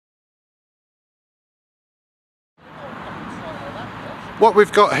What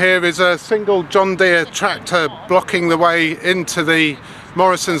we've got here is a single John Deere tractor blocking the way into the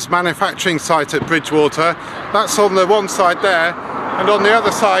Morrisons manufacturing site at Bridgwater. That's on the one side there, and on the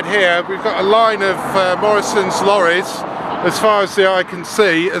other side here we've got a line of Morrisons lorries, as far as the eye can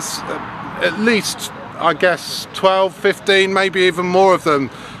see, as at least, I guess, 12, 15, maybe even more of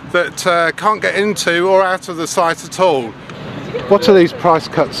them that can't get into or out of the site at all. What are these price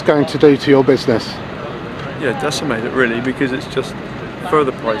cuts going to do to your business? Yeah, decimate it really, because it's just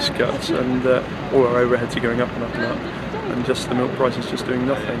further price cuts, and all our overheads are going up and up and up, and just the milk price is just doing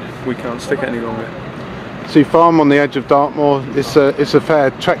nothing. We can't stick it any longer. So you farm on the edge of Dartmoor. It's a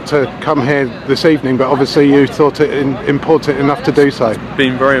fair trek to come here this evening, but obviously you thought it important enough to do so. It's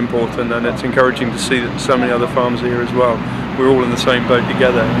been very important, and it's encouraging to see that so many other farms are here as well. We're all in the same boat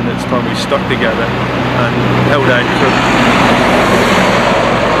together, and it's time we stuck together and held out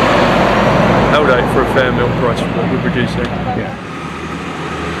for a fair milk price for what we're producing. Yeah.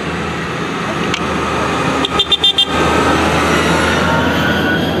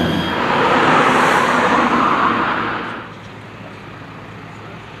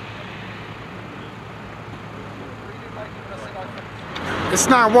 It's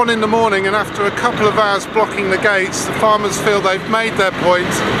now 1 in the morning, and after a couple of hours blocking the gates, the farmers feel they've made their point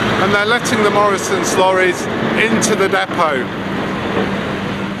and they're letting the Morrisons lorries into the depot.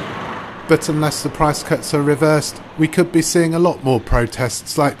 But unless the price cuts are reversed, we could be seeing a lot more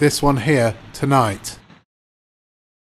protests like this one here tonight.